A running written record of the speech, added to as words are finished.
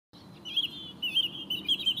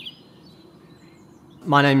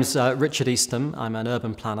My name's Richard Eastham. I'm an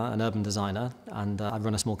urban planner, an urban designer, and I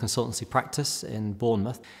run a small consultancy practice in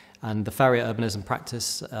Bournemouth. And the Feria Urbanism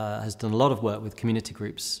practice has done a lot of work with community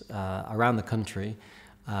groups around the country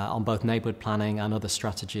on both neighbourhood planning and other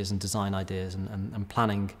strategies and design ideas and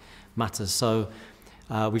planning matters. So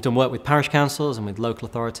we've done work with parish councils and with local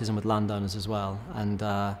authorities and with landowners as well. And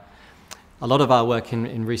a lot of our work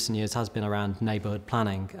in recent years has been around neighbourhood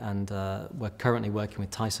planning, and we're currently working with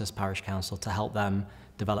Ticehurst Parish Council to help them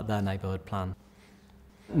develop their neighbourhood plan.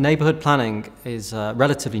 Neighbourhood planning is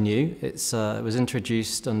relatively new. It was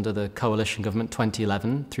introduced under the Coalition Government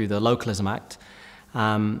 2011 through the Localism Act,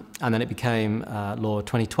 and then it became law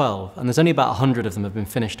 2012. And there's only about 100 of them have been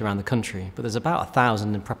finished around the country, but there's about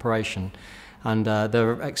 1,000 in preparation. And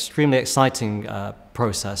they're an extremely exciting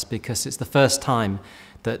process because it's the first time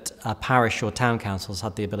that a parish or town councils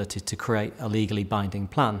had the ability to create a legally binding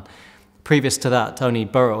plan. Previous to that, only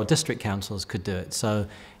borough or district councils could do it. So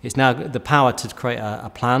it's now the power to create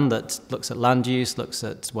a plan that looks at land use, looks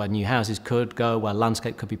at where new houses could go, where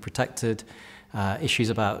landscape could be protected,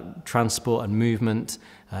 issues about transport and movement,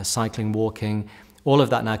 cycling, walking. All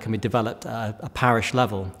of that now can be developed at a parish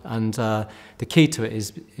level. And the key to it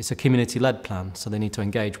is it's a community-led plan. So they need to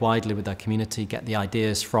engage widely with their community, get the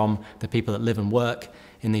ideas from the people that live and work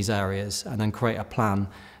in these areas, and then create a plan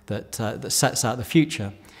that sets out the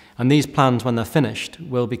future. And these plans, when they're finished,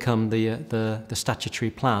 will become the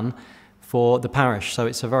statutory plan for the parish. So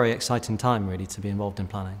it's a very exciting time, really, to be involved in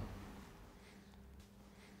planning.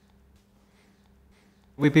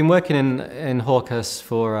 We've been working in Ticehurst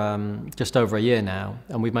for just over a year now,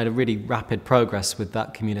 and we've made a really rapid progress with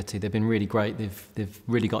that community. They've been really great. They've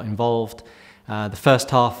really got involved. The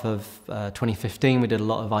first half of 2015, we did a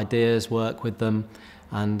lot of ideas work with them,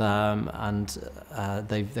 and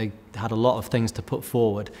they had a lot of things to put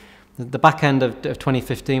forward. The back end of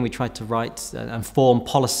 2015, we tried to write and form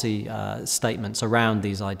policy statements around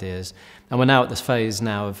these ideas, and we're now at this phase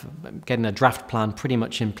now of getting a draft plan pretty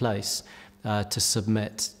much in place to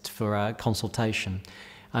submit for consultation.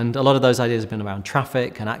 And a lot of those ideas have been around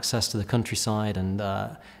traffic and access to the countryside and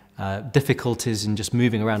difficulties in just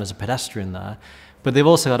moving around as a pedestrian there. But they've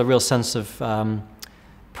also got a real sense of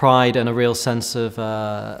pride and a real sense of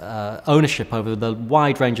ownership over the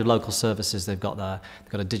wide range of local services they've got there.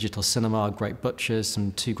 They've got a digital cinema, great butchers,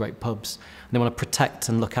 and 2 great pubs. And they want to protect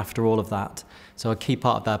and look after all of that. So a key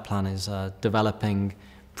part of their plan is developing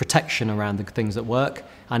protection around the things that work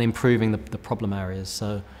and improving the problem areas.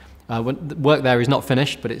 So the work there is not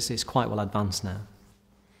finished, but it's quite well advanced now.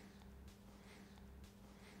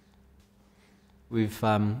 We've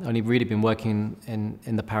only really been working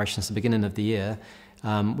in the parish since the beginning of the year.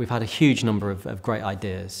 We've had a huge number of great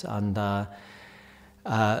ideas, and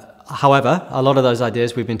however, a lot of those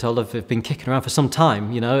ideas we've been told have been kicking around for some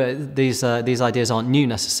time. You know, these ideas aren't new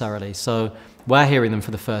necessarily, so we're hearing them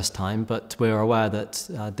for the first time, but we're aware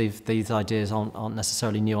that these ideas aren't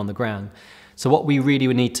necessarily new on the ground. So what we really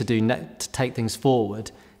need to do to take things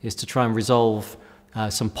forward is to try and resolve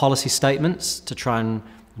some policy statements, to try and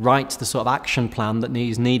write the sort of action plan that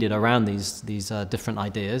is needed around these different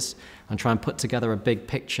ideas, and try and put together a big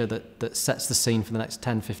picture that sets the scene for the next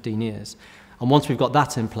 10, 15 years. And once we've got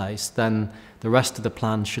that in place, then the rest of the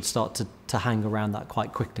plan should start to hang around that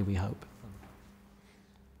quite quickly, we hope.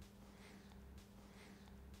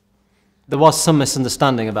 There was some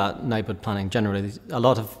misunderstanding about neighbourhood planning generally. A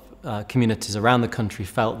lot of communities around the country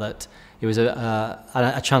felt that it was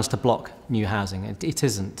a chance to block new housing. It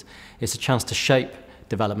isn't. It's a chance to shape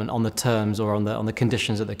development on the terms or on the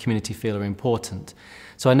conditions that the community feel are important.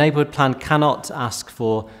 So a neighbourhood plan cannot ask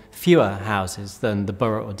for fewer houses than the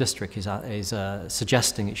borough or district is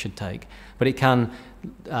suggesting it should take, but it can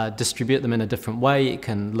distribute them in a different way. It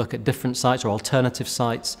can look at different sites or alternative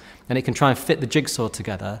sites, and it can try and fit the jigsaw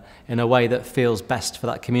together in a way that feels best for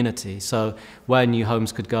that community. So where new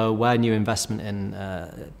homes could go, where new investment in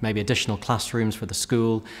maybe additional classrooms for the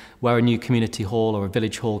school, where a new community hall or a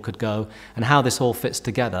village hall could go, and how this all fits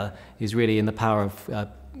together is really in the power of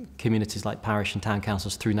communities like parish and town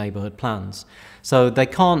councils through neighbourhood plans. So they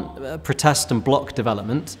can't protest and block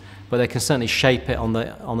development, but they can certainly shape it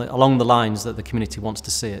along the lines that the community wants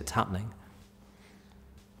to see it happening.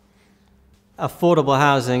 Affordable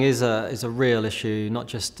housing is a real issue, not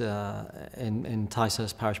just in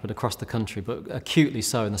Ticehurst Parish, but across the country, but acutely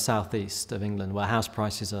so in the southeast of England, where house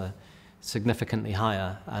prices are significantly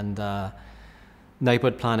higher. And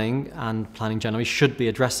neighbourhood planning and planning generally should be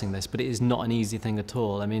addressing this, but it is not an easy thing at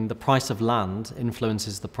all. I mean, the price of land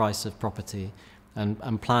influences the price of property,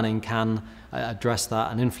 and planning can address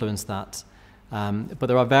that and influence that. But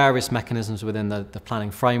there are various mechanisms within the planning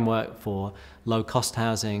framework for low-cost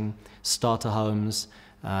housing, starter homes,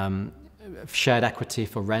 shared equity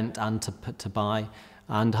for rent and to buy,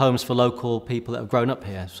 and homes for local people that have grown up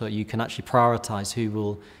here, so you can actually prioritise who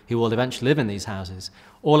will eventually live in these houses.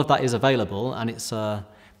 All of that is available, and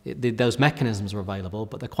those mechanisms are available,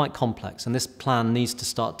 but they're quite complex, and this plan needs to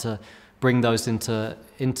start to bring those into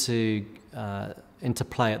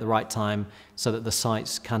play at the right time so that the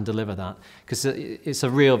sites can deliver that. Because it's a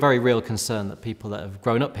very real concern that people that have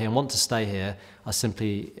grown up here and want to stay here are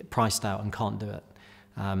simply priced out and can't do it.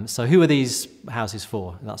 So who are these houses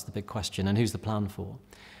for? That's the big question, and who's the plan for?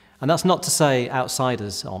 And that's not to say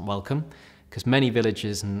outsiders aren't welcome, because many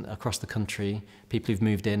villages across the country, people who've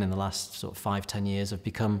moved in the last sort of 5-10 years have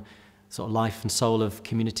become sort of life and soul of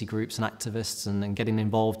community groups and activists and getting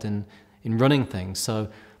involved in running things. So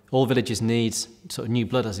all villages need sort of new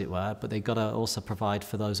blood, as it were, but they've got to also provide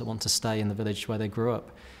for those that want to stay in the village where they grew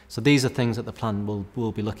up. So these are things that the plan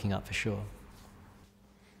will be looking at for sure.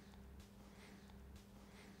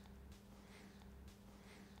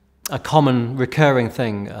 A common recurring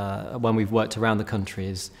thing when we've worked around the country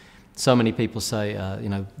is so many people say,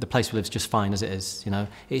 the place we live is just fine as it is,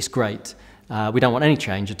 it's great. We don't want any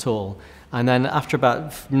change at all. And then after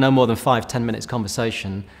about no more than 5-10 minutes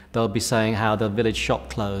conversation, they'll be saying how the village shop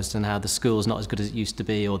closed and how the school's not as good as it used to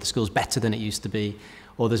be, or the school's better than it used to be,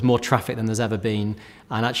 or there's more traffic than there's ever been,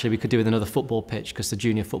 and actually we could do with another football pitch because the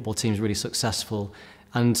junior football team's really successful.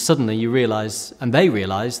 And suddenly you realise, and they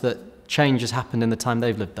realise, that change has happened in the time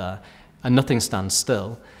they've lived there, and nothing stands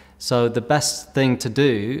still. So the best thing to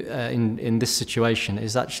do in this situation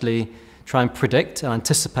is actually try and predict and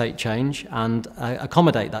anticipate change and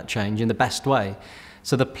accommodate that change in the best way.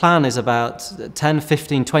 So the plan is about 10,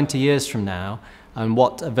 15, 20 years from now, and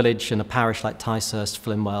what a village and a parish like Ticehurst,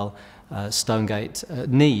 Flimwell, Stonegate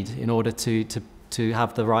need in order to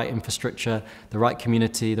have the right infrastructure, the right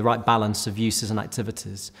community, the right balance of uses and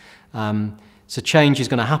activities. So change is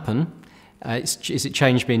going to happen. Is it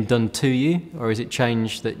change being done to you, or is it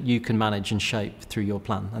change that you can manage and shape through your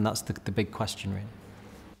plan? And that's the big question, really.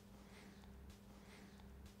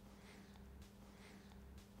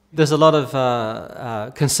 There's a lot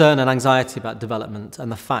of concern and anxiety about development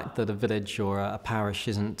and the fact that a village or a parish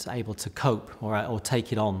isn't able to cope or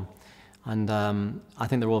take it on. And I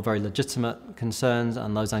think they're all very legitimate concerns,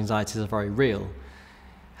 and those anxieties are very real.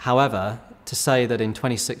 However, to say that in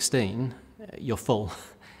 2016 you're full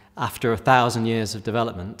after 1,000 years of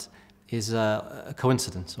development is a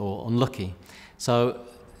coincidence or unlucky. So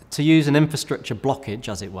to use an infrastructure blockage,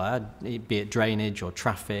 as it were, be it drainage or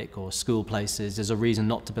traffic or school places, as a reason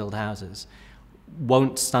not to build houses,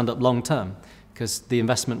 won't stand up long term, because the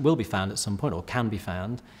investment will be found at some point, or can be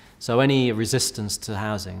found. So any resistance to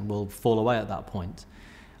housing will fall away at that point.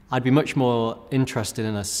 I'd be much more interested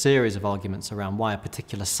in a series of arguments around why a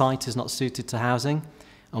particular site is not suited to housing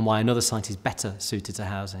and why another site is better suited to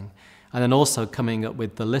housing. And then also coming up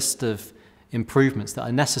with the list of improvements that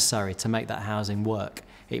are necessary to make that housing work.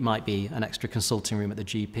 It might be an extra consulting room at the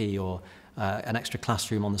GP, or an extra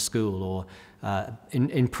classroom on the school, or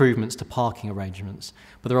improvements to parking arrangements.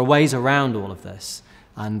 But there are ways around all of this.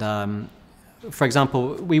 And for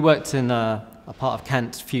example, we worked in a part of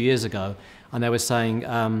Kent a few years ago, and they were saying,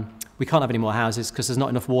 we can't have any more houses because there's not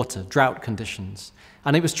enough water, drought conditions.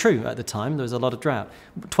 And it was true at the time, there was a lot of drought.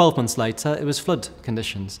 12 months later, it was flood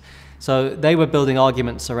conditions. So they were building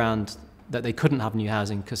arguments around that they couldn't have new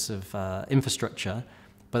housing because of infrastructure,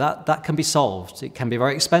 but that can be solved. It can be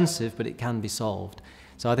very expensive, but it can be solved.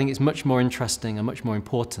 So I think it's much more interesting and much more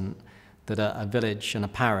important that a village and a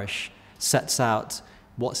parish sets out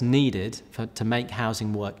what's needed to make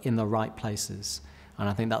housing work in the right places. And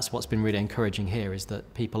I think that's what's been really encouraging here, is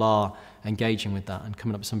that people are engaging with that and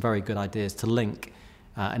coming up with some very good ideas to link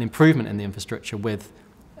an improvement in the infrastructure with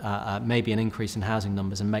maybe an increase in housing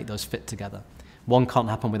numbers and make those fit together. One can't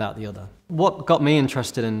happen without the other. What got me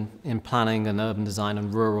interested in planning and urban design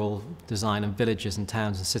and rural design and villages and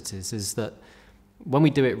towns and cities is that when we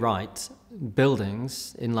do it right,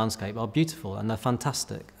 buildings in landscape are beautiful and they're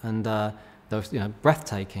fantastic and they're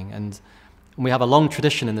breathtaking. And we have a long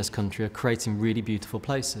tradition in this country of creating really beautiful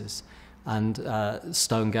places. And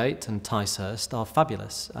Stonegate and Ticehurst are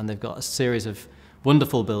fabulous, and they've got a series of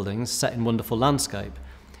wonderful buildings set in wonderful landscape.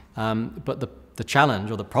 But the challenge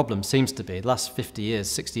or the problem seems to be the last 50 years,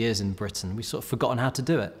 60 years in Britain, we've sort of forgotten how to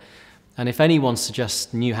do it. And if anyone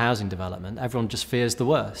suggests new housing development, everyone just fears the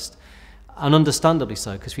worst. And understandably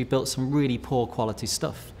so, because we built some really poor quality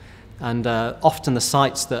stuff. And often the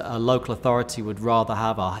sites that a local authority would rather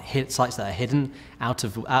have are sites that are hidden, out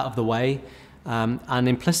of the way, And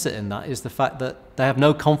implicit in that is the fact that they have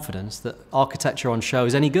no confidence that architecture on show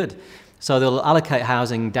is any good. So they'll allocate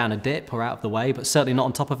housing down a dip or out of the way, but certainly not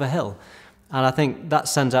on top of a hill. And I think that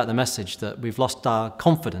sends out the message that we've lost our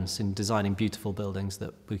confidence in designing beautiful buildings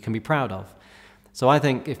that we can be proud of. So I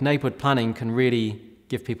think if neighbourhood planning can really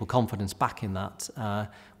give people confidence back in that,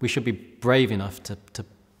 we should be brave enough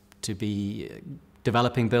to be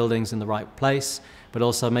developing buildings in the right place, but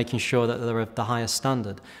also making sure that they're of the highest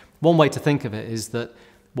standard. One way to think of it is that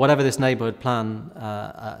whatever this neighbourhood plan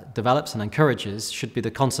develops and encourages should be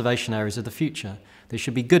the conservation areas of the future. They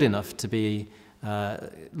should be good enough to be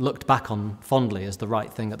looked back on fondly as the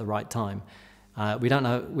right thing at the right time. We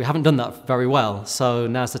haven't done that very well, so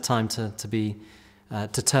now's the time to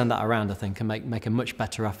turn that around, I think, and make a much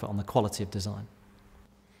better effort on the quality of design.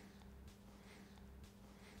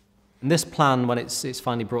 And this plan, when it's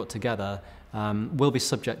finally brought together, will be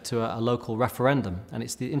subject to a local referendum, and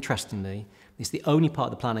interestingly, it's the only part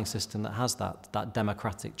of the planning system that has that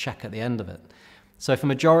democratic check at the end of it. So if a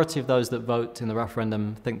majority of those that vote in the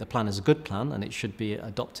referendum think the plan is a good plan and it should be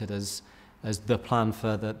adopted as the plan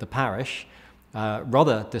for the parish,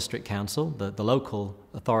 Rother District Council, the local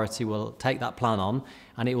authority, will take that plan on,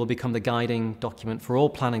 and it will become the guiding document for all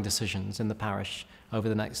planning decisions in the parish over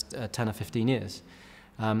the next 10 or 15 years.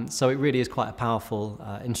 So it really is quite a powerful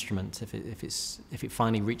instrument if it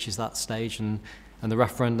finally reaches that stage and the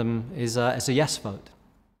referendum is a yes vote.